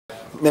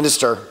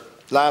Minister,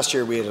 last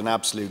year we had an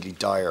absolutely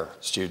dire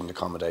student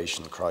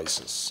accommodation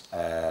crisis,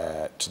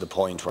 to the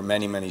point where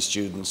many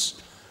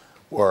students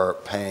were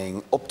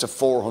paying up to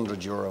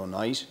 €400 a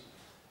night,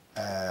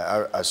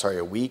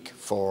 a week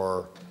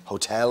for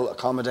hotel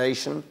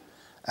accommodation,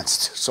 and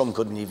some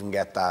couldn't even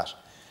get that.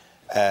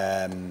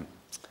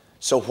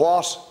 So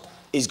what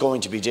is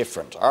going to be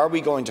different? Are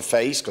we going to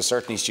face, because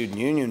certainly student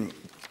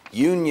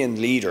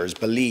union leaders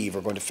believe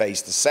we're going to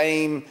face the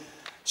same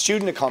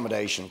student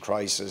accommodation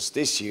crisis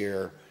this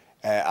year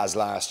as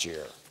last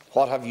year?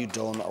 What have you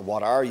done, or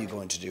what are you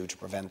going to do to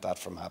prevent that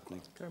from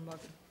happening?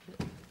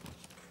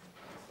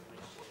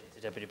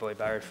 Deputy Boyd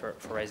Barrett for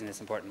raising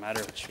this important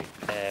matter, which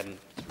I'm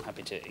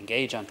happy to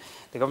engage on.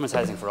 The Government's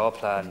Housing for All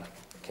plan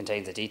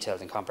contains a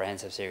detailed and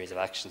comprehensive series of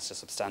actions to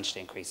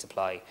substantially increase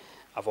supply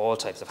of all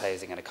types of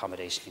housing and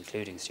accommodation,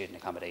 including student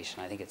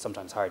accommodation. I think it's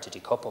sometimes hard to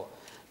decouple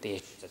the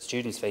issues that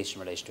students face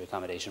in relation to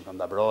accommodation from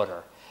the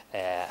broader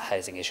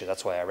housing issue.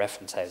 That's why I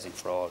reference Housing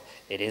for All.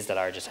 It is the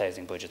largest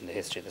housing budget in the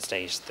history of the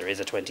state. There is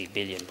a 20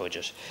 billion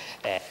budget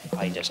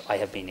behind it. I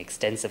have been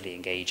extensively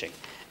engaging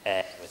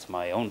with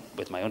my own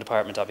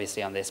department,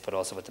 obviously, on this, but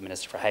also with the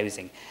Minister for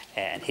Housing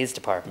and his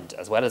department,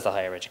 as well as the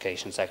higher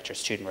education sector,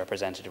 student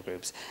representative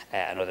groups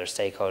and other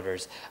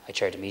stakeholders. I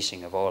chaired a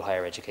meeting of all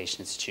higher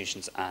education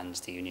institutions and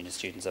the Union of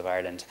Students of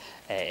Ireland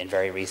in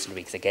very recent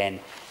weeks, again,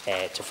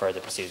 to further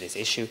pursue this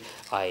issue.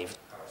 I've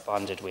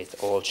corresponded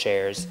with all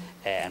chairs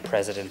and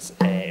presidents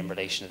in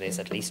relation to this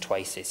at least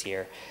twice this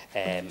year,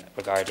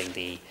 regarding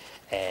the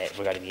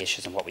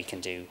issues and what we can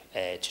do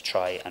to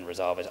try and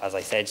resolve it. As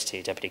I said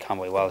to Deputy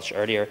Conway Walsh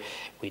earlier,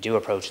 we do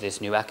approach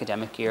this new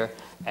academic year,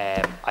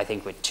 I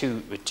think with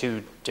two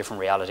different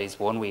realities.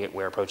 One,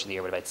 we're approaching the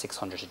year with about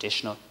 600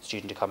 additional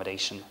student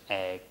accommodation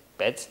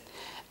beds.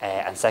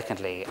 And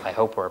secondly, I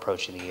hope we're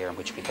approaching the year in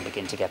which we can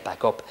begin to get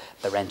back up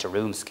the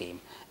rent-a-room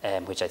scheme,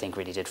 which I think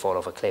really did fall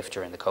off a cliff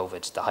during the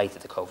height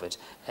of the COVID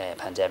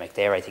pandemic.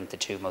 There, I think the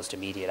two most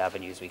immediate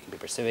avenues we can be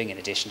pursuing. In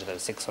addition to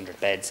those 600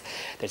 beds,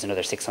 there's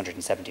another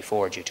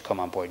 674 due to come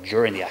on board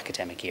during the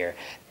academic year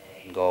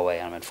in Galway,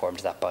 and I'm informed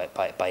of that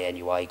by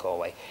NUI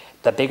Galway.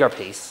 The bigger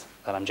piece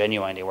that I'm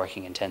genuinely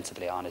working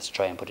intensively on is to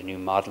try and put a new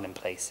model in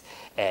place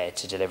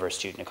to deliver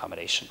student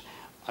accommodation.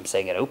 I'm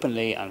saying it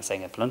openly, I'm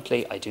saying it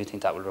bluntly. I do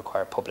think that will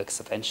require public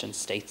subvention,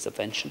 state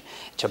subvention,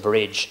 to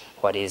bridge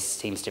what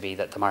seems to be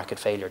the market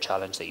failure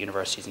challenge that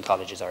universities and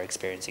colleges are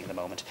experiencing at the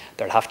moment.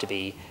 There'll have to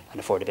be an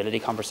affordability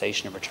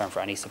conversation in return for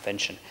any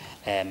subvention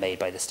made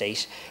by the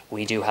state.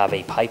 We do have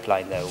a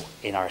pipeline, though,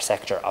 in our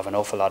sector of an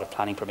awful lot of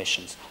planning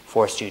permissions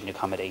for student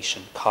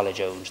accommodation,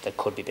 college-owned, that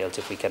could be built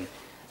if we can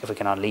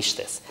unleash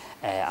this.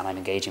 And I'm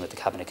engaging with the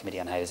Cabinet Committee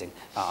on Housing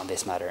on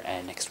this matter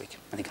next week,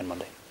 I think on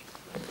Monday.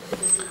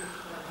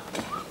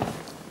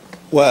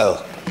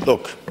 Well,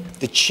 look,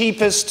 the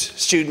cheapest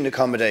student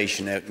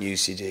accommodation out in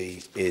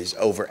UCD is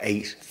over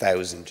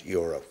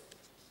 €8,000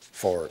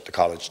 for the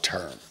college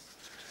term.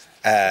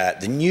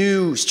 The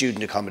new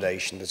student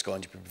accommodation that's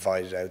going to be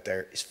provided out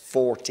there is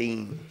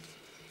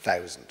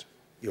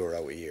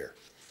 €14,000 a year.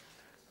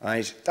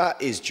 Right?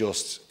 That is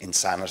just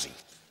insanity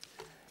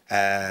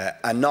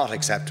and not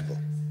acceptable.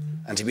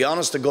 And to be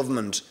honest, the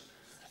government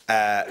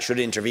should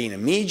intervene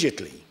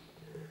immediately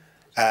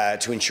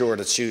to ensure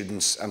that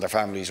students and their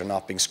families are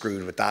not being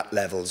screwed with that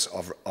levels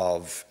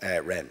of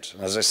rent.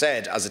 And as I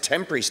said, as a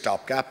temporary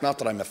stopgap, not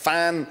that I'm a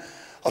fan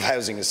of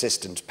housing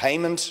assistance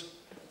payment,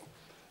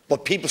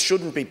 but people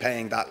shouldn't be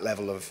paying that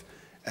level of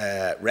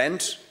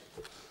rent.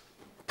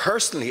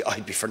 Personally,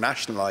 I'd be for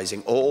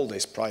nationalising all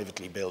this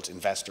privately built,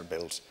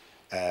 investor-built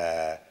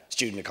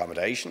student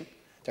accommodation.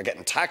 They're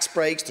getting tax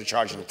breaks, they're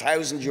charging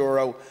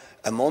 €1,000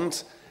 a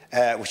month,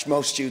 which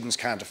most students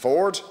can't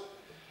afford.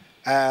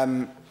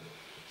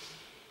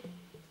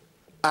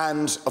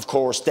 And, of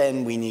course,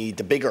 then we need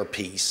the bigger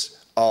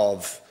piece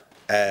of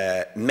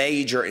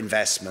major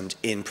investment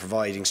in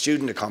providing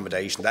student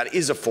accommodation that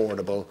is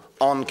affordable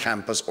on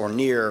campus or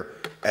near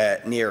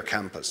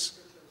campus.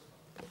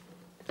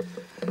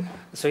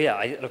 So yeah,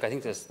 I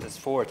think there's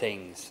four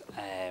things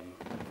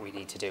we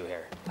need to do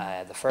here.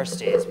 The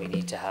first is we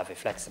need to have a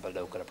flexible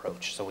local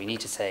approach. So we need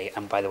to say,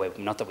 and by the way,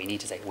 not that we need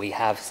to say, we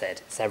have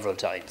said several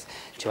times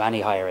to any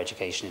higher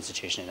education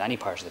institution in any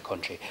part of the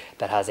country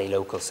that has a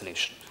local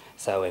solution.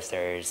 So if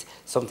there's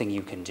something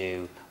you can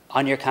do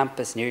on your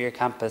campus, near your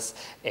campus,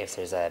 if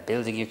there's a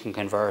building you can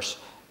convert,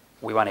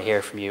 we want to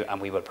hear from you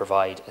and we will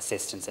provide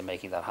assistance in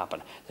making that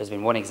happen. There's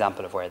been one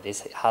example of where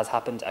this has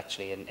happened,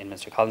 actually, in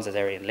Mr. Collins's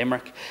area in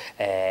Limerick,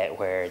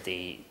 where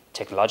the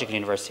Technological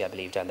University, I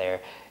believe, down there,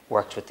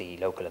 worked with the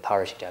local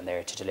authority down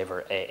there to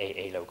deliver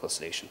a local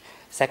solution.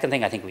 Second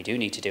thing I think we do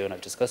need to do, and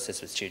I've discussed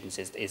this with students,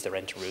 is the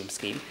rent-a-room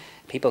scheme.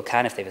 People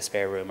can, if they have a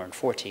spare room, earn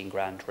 14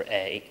 grand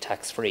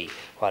tax-free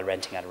while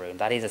renting out a room.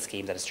 That is a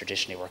scheme that has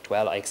traditionally worked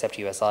well. I accept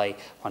USI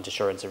want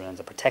assurance around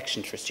the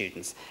protection for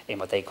students in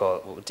what they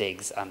call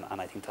digs, and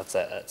I think that's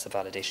a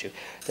valid issue.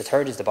 The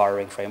third is the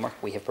borrowing framework.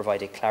 We have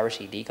provided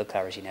clarity, legal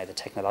clarity now. The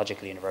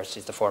technological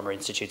universities, the former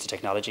institutes of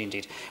technology,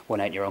 indeed one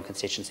out in your own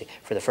constituency,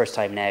 for the first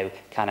time now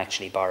can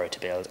actually borrow to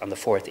build. And the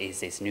fourth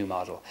is this new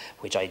model,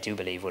 which I do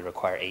believe will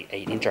require an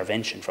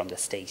intervention from the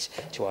state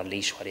to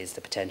unleash what is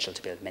the potential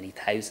to build many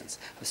thousands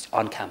of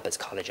on-campus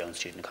college-owned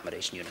student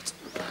accommodation units.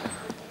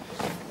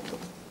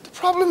 The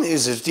problem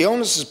is, if the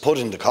onus is put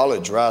into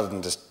college rather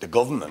than the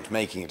government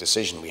making a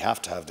decision, we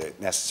have to have the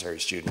necessary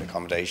student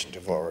accommodation to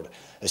avoid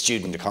a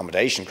student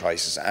accommodation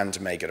crisis and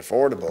to make it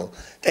affordable,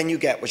 then you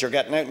get what you're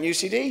getting out in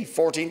UCD,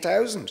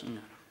 14,000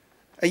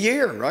 a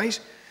year, right?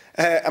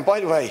 And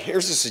by the way,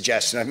 here's a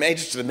suggestion. I've made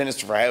it to the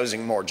Minister for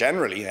Housing more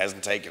generally, he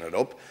hasn't taken it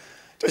up.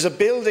 There's a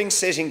building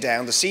sitting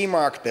down, the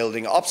Seamark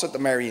building, opposite the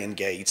Merrion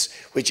Gates,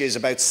 which is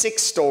about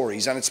 6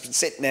 stories, and it's been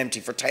sitting empty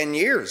for 10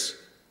 years,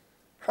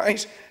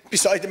 right?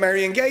 Beside the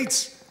Merrion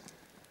Gates.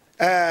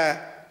 Buy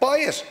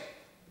it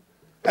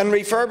and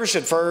refurbish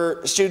it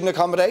for student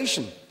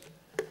accommodation.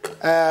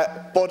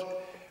 But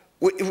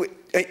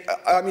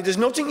I mean, there's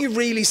nothing you've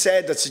really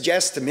said that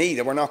suggests to me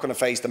that we're not going to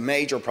face the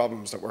major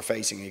problems that we're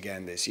facing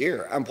again this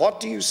year. And what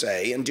do you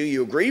say, and do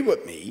you agree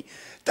with me,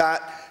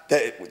 that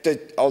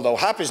although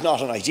HAP is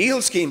not an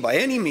ideal scheme by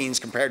any means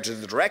compared to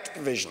the direct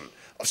provision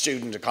of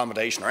student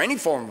accommodation or any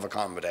form of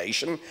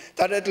accommodation,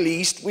 that at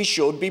least we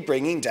should be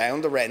bringing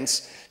down the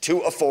rents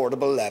to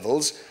affordable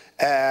levels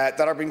that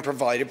are being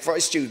provided for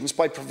students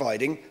by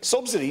providing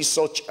subsidies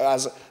such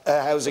as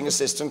a housing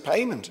assistance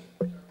payment?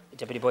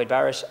 Deputy Boyd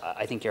Barrett,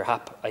 I think your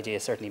HAP idea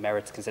certainly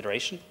merits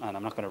consideration, and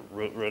I'm not going to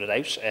rule it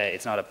out.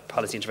 It's not a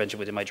policy intervention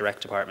within my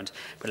direct department,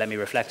 but let me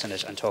reflect on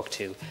it and talk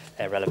to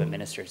relevant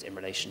ministers in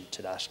relation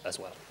to that as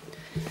well.